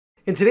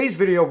In today's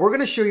video, we're going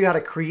to show you how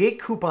to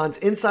create coupons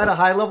inside of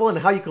HighLevel and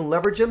how you can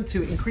leverage them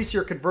to increase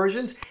your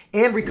conversions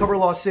and recover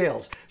lost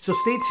sales. So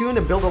stay tuned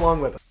and build along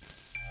with us.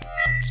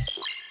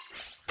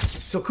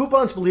 So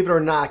coupons, believe it or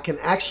not, can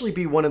actually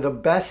be one of the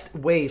best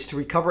ways to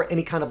recover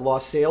any kind of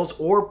lost sales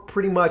or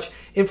pretty much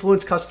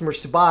influence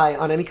customers to buy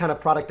on any kind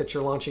of product that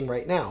you're launching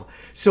right now.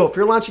 So if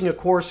you're launching a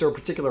course or a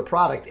particular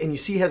product and you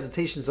see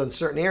hesitations on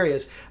certain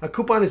areas, a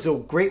coupon is a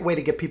great way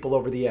to get people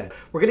over the edge.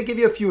 We're going to give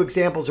you a few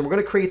examples and we're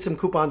going to create some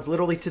coupons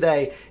literally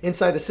today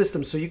inside the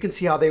system so you can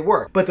see how they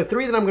work. But the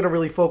three that I'm going to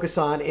really focus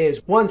on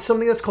is one,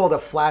 something that's called a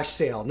flash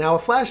sale. Now a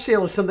flash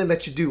sale is something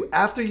that you do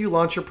after you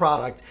launch your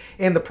product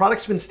and the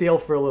product's been stale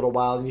for a little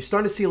while and you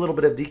start to see a little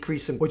bit of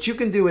decrease. And what you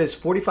can do is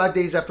 45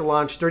 days after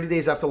launch, 30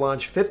 days after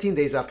launch, 15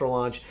 days after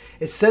launch,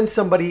 is send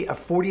somebody a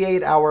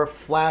 48-hour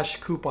flash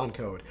coupon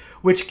code,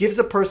 which gives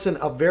a person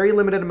a very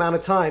limited amount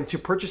of time to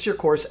purchase your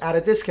course at a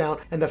discount.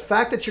 And the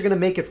fact that you're going to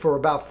make it for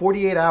about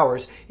 48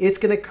 hours, it's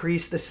going to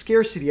increase the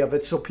scarcity of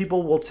it so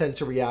people will tend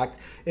to react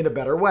in a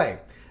better way.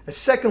 A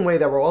second way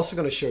that we're also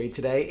going to show you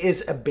today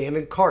is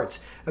abandoned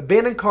carts.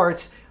 Abandoned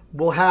carts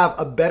will have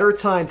a better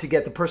time to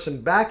get the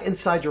person back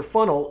inside your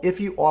funnel if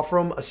you offer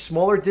them a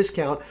smaller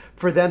discount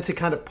for them to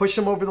kind of push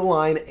them over the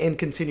line and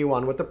continue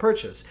on with the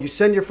purchase. You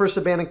send your first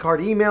abandoned cart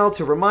email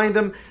to remind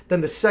them,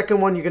 then the second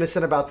one you're going to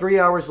send about 3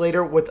 hours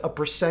later with a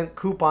 %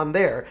 coupon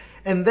there.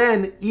 And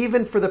then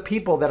even for the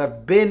people that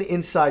have been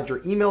inside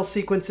your email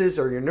sequences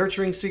or your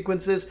nurturing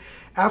sequences,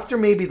 after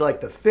maybe like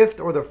the 5th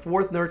or the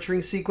 4th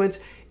nurturing sequence,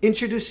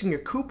 introducing a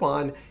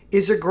coupon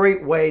is a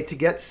great way to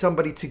get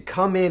somebody to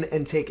come in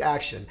and take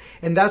action.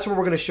 And that's what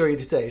we're going to show you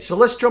today. So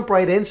let's jump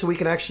right in so we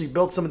can actually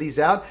build some of these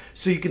out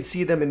so you can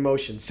see them in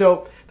motion.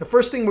 So the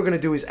first thing we're going to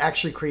do is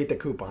actually create the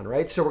coupon,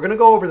 right? So we're going to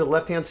go over to the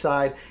left-hand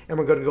side and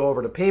we're going to go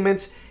over to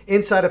payments.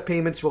 Inside of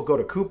payments, we'll go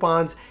to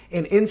coupons.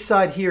 And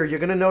inside here, you're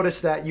going to notice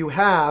that you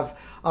have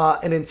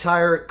an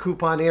entire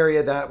coupon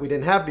area that we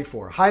didn't have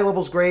before.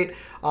 HighLevel's great.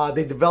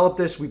 They developed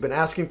this. We've been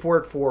asking for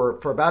it for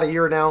about a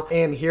year now,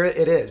 and here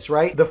it is,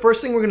 right? The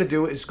first thing we're going to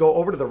do is go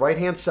over to the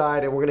right-hand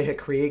side, and we're going to hit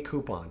Create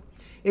Coupon.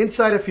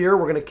 Inside of here,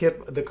 we're going to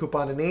keep the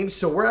coupon name.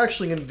 So we're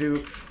actually going to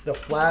do the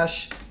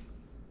Flash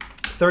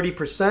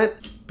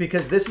 30%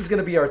 because this is going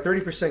to be our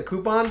 30%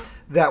 coupon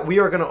that we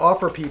are going to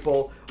offer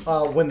people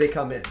when they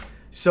come in.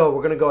 So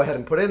we're going to go ahead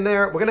and put in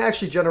there. We're going to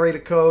actually generate a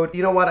code.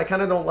 You know what? I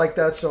kind of don't like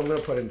that. So I'm going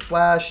to put in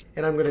Flash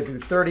and I'm going to do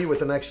 30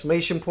 with an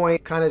exclamation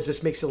point. Kind of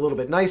just makes it a little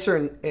bit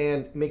nicer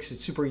and makes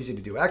it super easy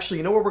to do. Actually,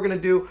 you know what we're going to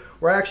do?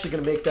 We're actually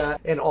going to make that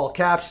in all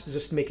caps,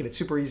 just making it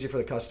super easy for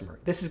the customer.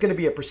 This is going to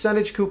be a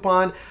percentage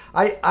coupon.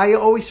 I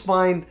always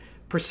find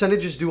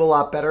percentages do a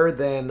lot better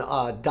than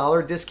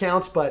dollar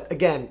discounts. But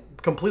again,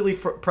 completely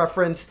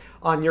preference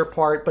on your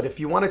part, but if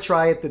you want to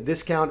try it, the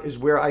discount is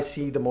where I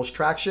see the most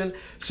traction.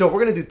 So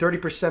we're going to do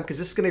 30% because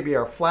this is going to be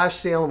our flash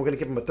sale and we're going to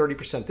give them a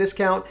 30%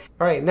 discount.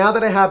 All right, now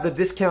that I have the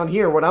discount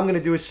here, what I'm going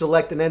to do is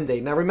select an end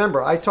date. Now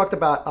remember, I talked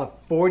about a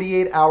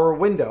 48-hour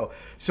window.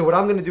 So what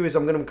I'm going to do is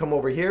I'm going to come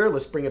over here.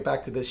 Let's bring it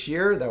back to this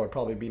year. That would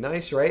probably be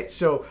nice, right?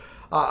 So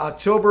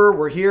October,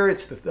 we're here.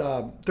 It's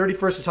the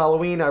 31st is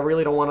Halloween. I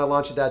really don't want to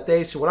launch it that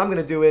day. So what I'm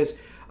going to do is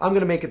I'm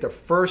going to make it the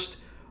first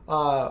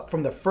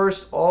from the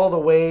 1st all the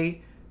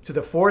way to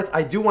the 4th.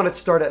 I do want it to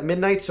start at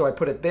midnight, so I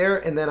put it there,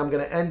 and then I'm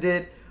going to end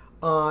it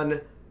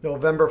on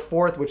November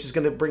 4th, which is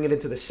going to bring it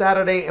into the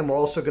Saturday, and we're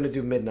also going to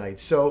do midnight.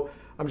 So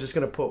I'm just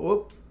going to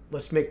put,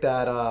 let's make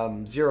that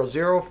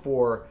 00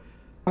 for,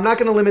 I'm not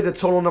going to limit the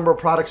total number of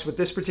products with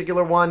this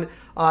particular one,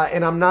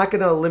 and I'm not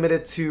going to limit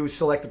it to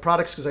selected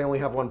products because I only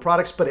have one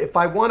product, but if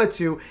I wanted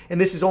to,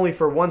 and this is only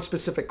for one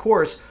specific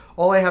course,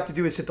 all I have to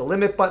do is hit the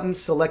limit button,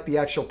 select the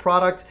actual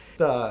product.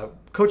 The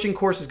coaching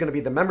course is going to be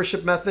the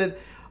membership method,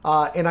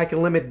 and I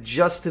can limit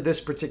just to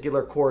this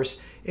particular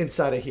course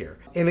inside of here.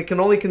 And it can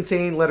only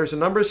contain letters and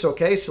numbers.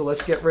 Okay, so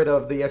let's get rid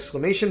of the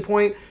exclamation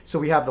point. So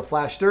we have the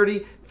Flash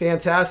 30.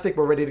 Fantastic.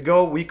 We're ready to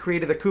go. We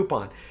created the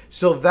coupon.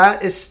 So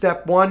that is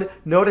step one.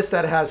 Notice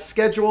that it has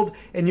scheduled,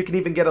 and you can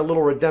even get a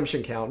little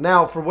redemption count.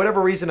 Now, for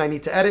whatever reason I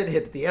need to edit,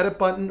 hit the edit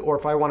button, or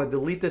if I want to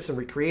delete this and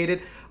recreate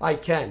it, I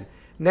can.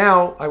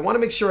 Now, I want to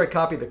make sure I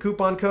copy the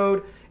coupon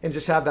code and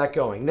just have that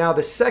going. Now,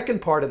 the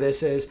second part of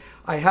this is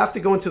I have to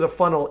go into the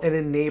funnel and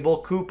enable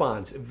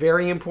coupons.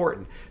 Very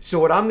important. So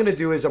what I'm going to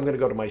do is I'm going to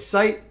go to my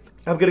site.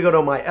 I'm going to go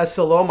to my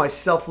SLO, my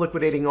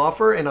self-liquidating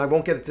offer, and I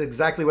won't get into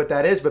exactly what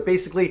that is, but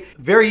basically,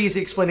 very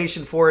easy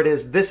explanation for it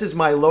is this is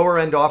my lower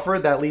end offer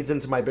that leads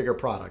into my bigger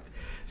product.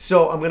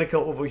 So I'm going to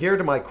go over here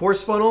to my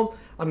course funnel.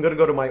 I'm going to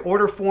go to my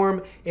order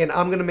form, and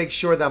I'm going to make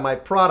sure that my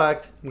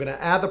product, I'm going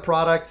to add the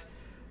product,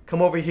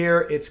 come over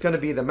here. It's going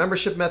to be the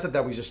membership method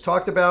that we just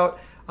talked about.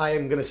 I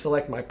am going to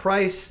select my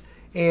price,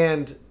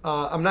 and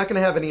I'm not going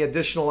to have any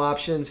additional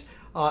options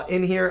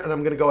in here, and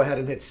I'm going to go ahead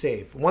and hit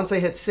save. Once I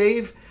hit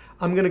save,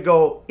 I'm going to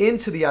go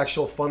into the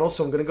actual funnel.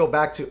 So I'm going to go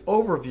back to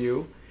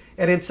overview,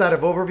 and inside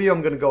of overview,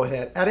 I'm going to go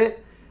ahead and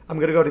edit. I'm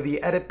going to go to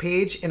the edit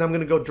page, and I'm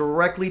going to go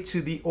directly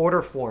to the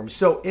order form.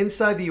 So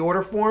inside the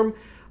order form,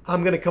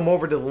 I'm going to come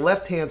over to the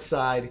left-hand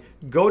side,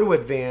 go to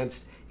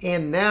advanced,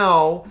 And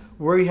now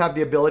we have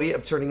the ability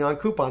of turning on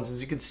coupons.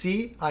 As you can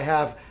see, I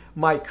have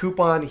my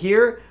coupon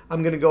here.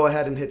 I'm gonna go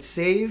ahead and hit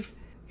save,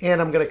 and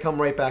I'm gonna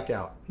come right back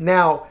out.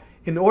 Now,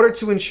 in order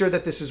to ensure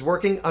that this is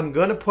working, I'm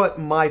gonna put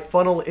my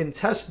funnel in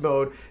test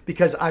mode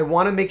because I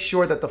wanna make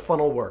sure that the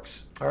funnel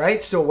works. All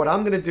right, so what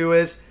I'm gonna do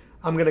is,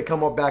 I'm gonna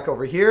come up back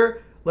over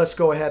here. Let's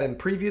go ahead and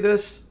preview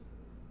this.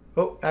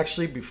 Oh,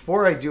 actually,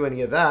 before I do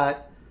any of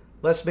that,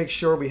 let's make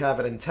sure we have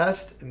it in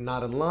test and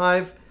not in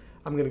live.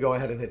 I'm gonna go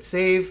ahead and hit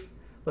save.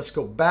 Let's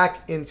go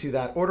back into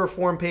that order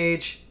form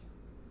page.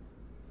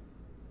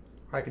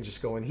 I can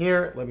just go in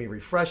here. Let me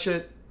refresh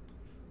it.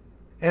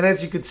 And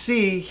as you can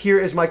see, here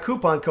is my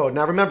coupon code.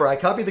 Now remember, I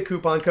copied the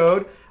coupon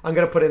code. I'm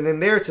gonna put it in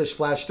there. It says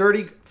flash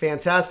 30.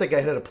 Fantastic.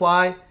 I hit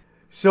apply.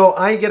 So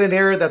I get an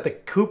error that the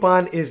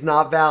coupon is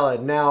not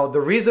valid. Now,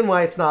 the reason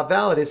why it's not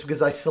valid is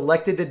because I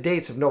selected the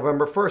dates of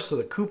November 1st. So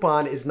the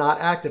coupon is not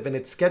active and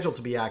it's scheduled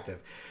to be active.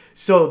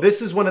 So this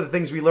is one of the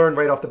things we learned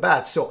right off the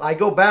bat. So I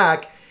go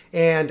back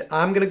and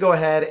I'm gonna go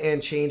ahead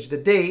and change the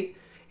date,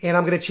 and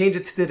I'm gonna change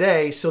it to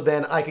today so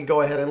then I can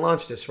go ahead and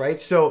launch this, right?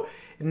 So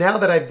now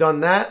that I've done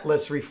that,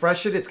 let's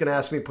refresh it. It's gonna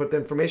ask me to put the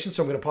information,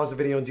 so I'm gonna pause the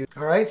video and do.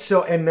 All right,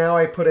 so and now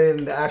I put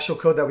in the actual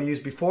code that we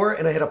used before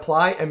and I hit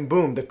apply and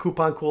boom, the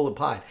coupon code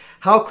applied.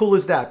 How cool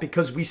is that?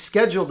 Because we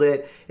scheduled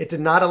it, it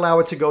did not allow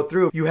it to go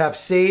through. You have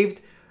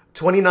saved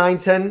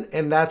 2910,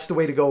 and that's the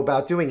way to go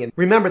about doing it.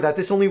 Remember that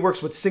this only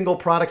works with single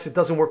products. It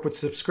doesn't work with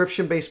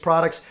subscription-based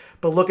products,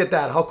 but look at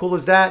that. How cool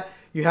is that?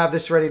 You have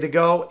this ready to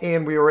go,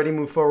 and we already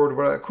moved forward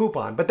with a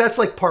coupon. But that's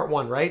like part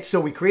one, right? So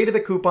we created the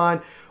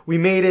coupon, we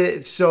made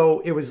it so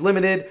it was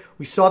limited,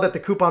 we saw that the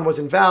coupon was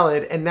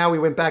invalid, and now we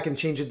went back and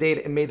changed the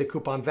date and made the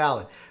coupon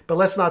valid. But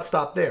let's not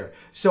stop there.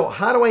 So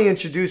how do I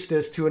introduce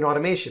this to an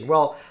automation?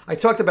 Well, I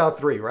talked about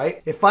three,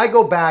 right? If I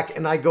go back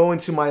and I go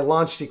into my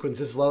launch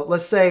sequences,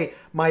 let's say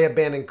my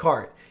abandoned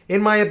cart.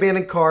 In my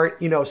abandoned cart,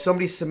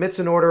 somebody submits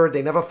an order,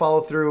 they never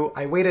follow through,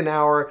 I wait an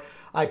hour,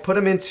 I put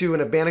them into an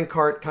abandoned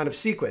cart kind of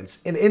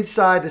sequence. And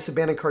inside this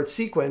abandoned cart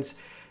sequence,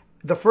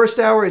 the first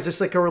hour is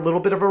just like a little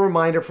bit of a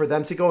reminder for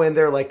them to go in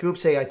there like,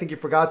 oops, hey, I think you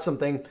forgot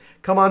something.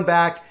 Come on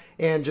back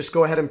and just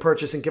go ahead and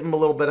purchase and give them a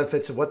little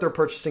benefits of what they're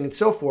purchasing and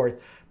so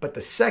forth. But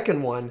the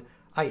second one,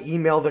 I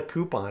email the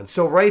coupon.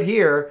 So right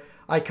here,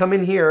 I come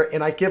in here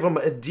and I give them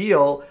a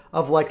deal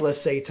of like, let's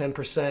say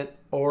 10%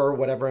 or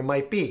whatever it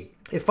might be.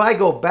 If I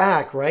go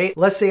back, right,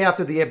 let's say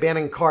after the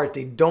abandoned cart,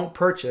 they don't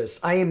purchase,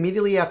 I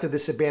immediately after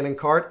this abandoned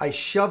cart, I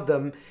shove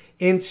them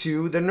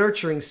into the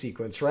nurturing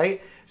sequence,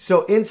 right?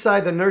 So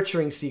inside the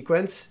nurturing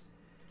sequence,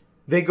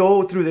 they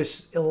go through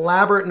this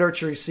elaborate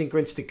nurturing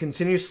sequence to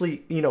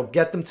continuously,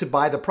 get them to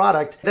buy the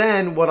product.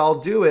 Then what I'll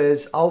do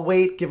is I'll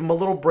wait, give them a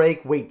little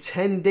break, wait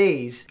 10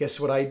 days. Guess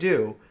what I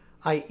do?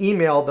 I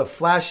email the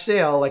flash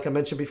sale, like I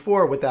mentioned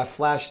before, with that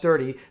flash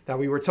 30 that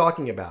we were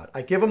talking about.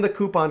 I give them the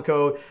coupon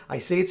code. I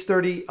say it's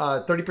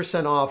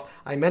 30% off.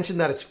 I mentioned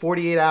that it's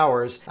 48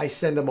 hours. I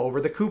send them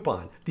over the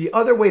coupon. The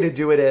other way to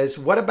do it is,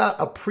 what about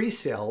a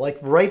pre-sale, like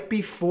right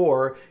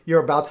before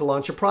you're about to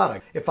launch a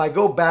product? If I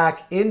go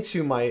back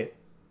into my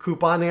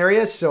coupon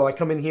area, so I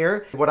come in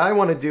here, what I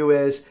want to do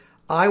is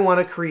I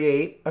want to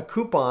create a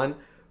coupon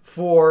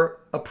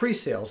for a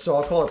pre-sale. So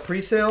I'll call it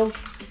pre-sale,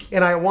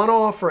 and I want to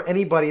offer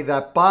anybody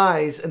that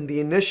buys in the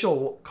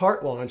initial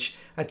cart launch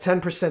a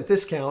 10%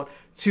 discount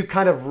to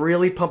kind of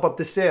really pump up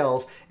the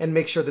sales and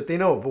make sure that they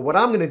know. But what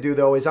I'm going to do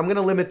though is I'm going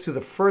to limit to the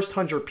first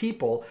 100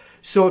 people,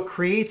 so it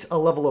creates a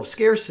level of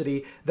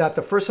scarcity that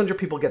the first 100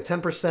 people get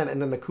 10%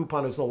 and then the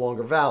coupon is no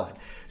longer valid.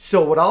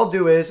 So what I'll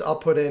do is I'll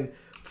put in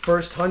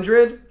first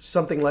 100,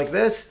 something like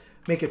this,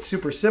 make it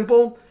super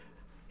simple.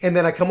 And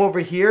then I come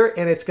over here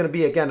and it's going to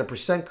be, again, a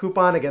percent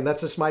coupon. Again,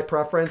 that's just my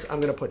preference. I'm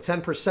going to put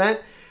 10%.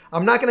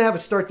 I'm not going to have a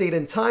start date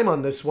and time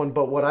on this one,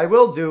 but what I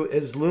will do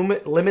is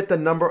limit the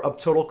number of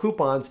total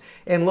coupons.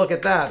 And look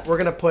at that. We're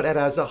going to put it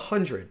as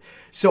 100.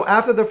 So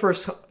after the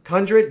first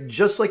 100,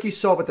 just like you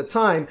saw with the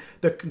time,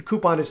 the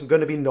coupon is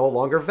going to be no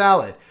longer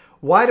valid.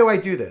 Why do I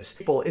do this?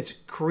 It's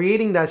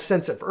creating that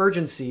sense of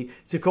urgency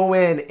to go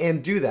in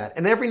and do that.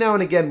 And every now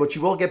and again, what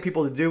you will get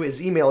people to do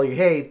is email you,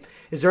 hey,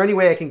 is there any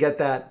way I can get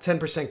that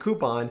 10%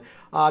 coupon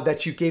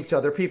that you gave to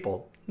other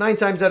people? 9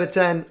 times out of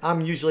 10,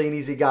 I'm usually an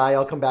easy guy.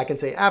 I'll come back and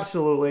say,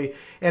 absolutely.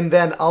 And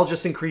then I'll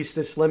just increase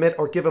this limit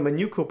or give them a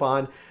new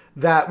coupon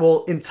that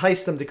will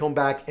entice them to come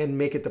back and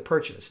make it the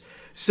purchase.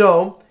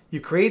 So you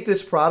create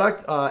this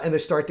product and the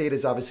start date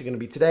is obviously going to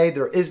be today.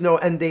 There is no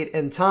end date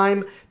and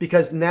time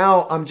because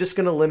now I'm just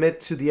going to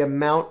limit to the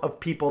amount of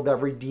people that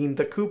redeem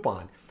the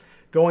coupon.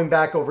 Going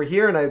back over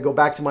here and I go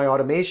back to my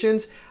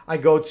automations, I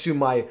go to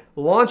my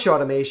launch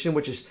automation,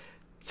 which is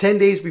 10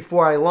 days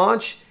before I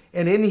launch.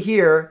 And in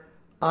here,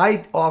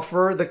 I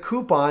offer the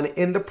coupon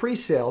in the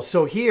pre-sale.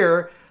 So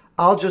here,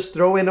 I'll just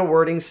throw in a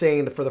wording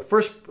saying that for the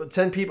first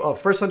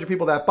 100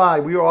 people that buy,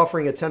 we are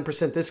offering a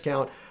 10%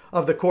 discount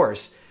of the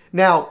course.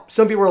 Now,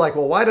 some people are like,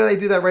 well, why did I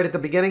do that right at the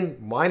beginning?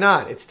 Why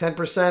not? It's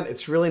 10%.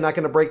 It's really not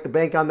going to break the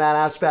bank on that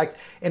aspect.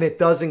 And it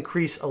does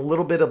increase a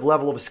little bit of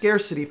level of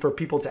scarcity for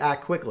people to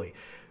act quickly.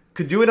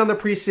 Could do it on the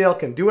pre-sale,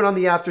 can do it on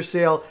the after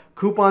sale.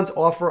 Coupons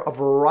offer a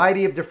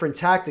variety of different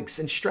tactics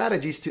and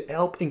strategies to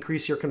help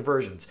increase your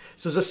conversions.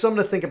 So there's just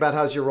something to think about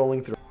as you're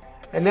rolling through.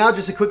 And now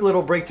just a quick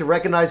little break to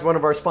recognize one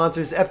of our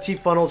sponsors, FG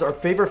Funnels, our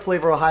favorite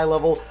flavor of high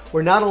level,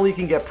 where not only you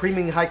can get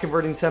premium high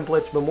converting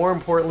templates, but more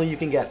importantly, you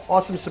can get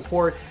awesome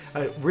support,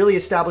 a really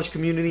established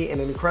community, and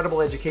an incredible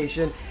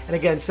education. And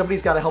again,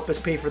 somebody's got to help us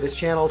pay for this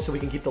channel so we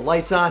can keep the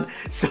lights on.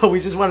 So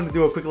we just wanted to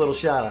do a quick little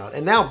shout out.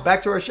 And now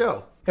back to our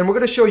show. And we're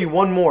going to show you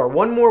one more.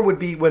 One more would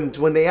be when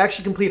they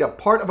actually complete a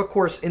part of a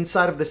course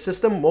inside of the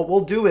system. What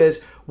we'll do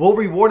is we'll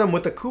reward them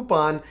with a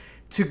coupon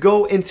to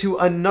go into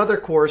another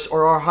course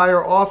or our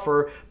higher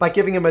offer by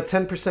giving them a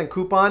 10%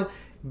 coupon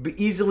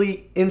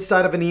easily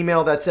inside of an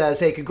email that says,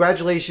 hey,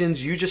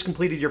 congratulations, you just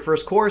completed your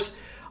first course.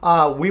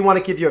 We want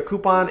to give you a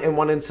coupon and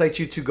want to incite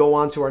you to go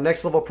on to our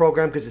next level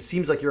program because it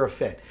seems like you're a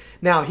fit.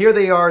 Now, here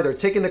they are, they're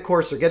taking the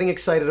course, they're getting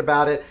excited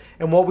about it.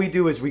 And what we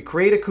do is we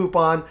create a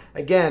coupon,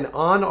 again,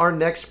 on our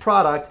next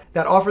product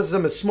that offers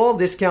them a small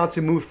discount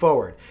to move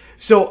forward.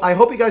 So I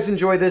hope you guys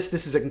enjoy this.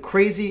 This is a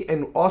crazy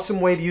and awesome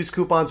way to use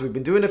coupons. We've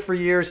been doing it for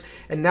years.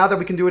 And now that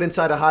we can do it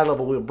inside a high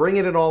level, we'll bring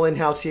it all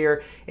in-house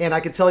here. And I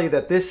can tell you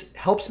that this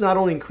helps not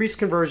only increase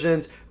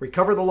conversions,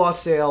 recover the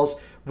lost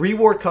sales,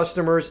 reward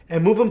customers,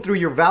 and move them through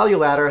your value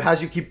ladder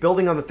as you keep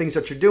building on the things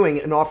that you're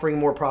doing and offering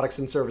more products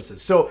and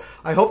services. So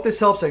I hope this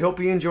helps. I hope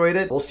you enjoyed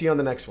it. We'll see you on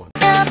the next one.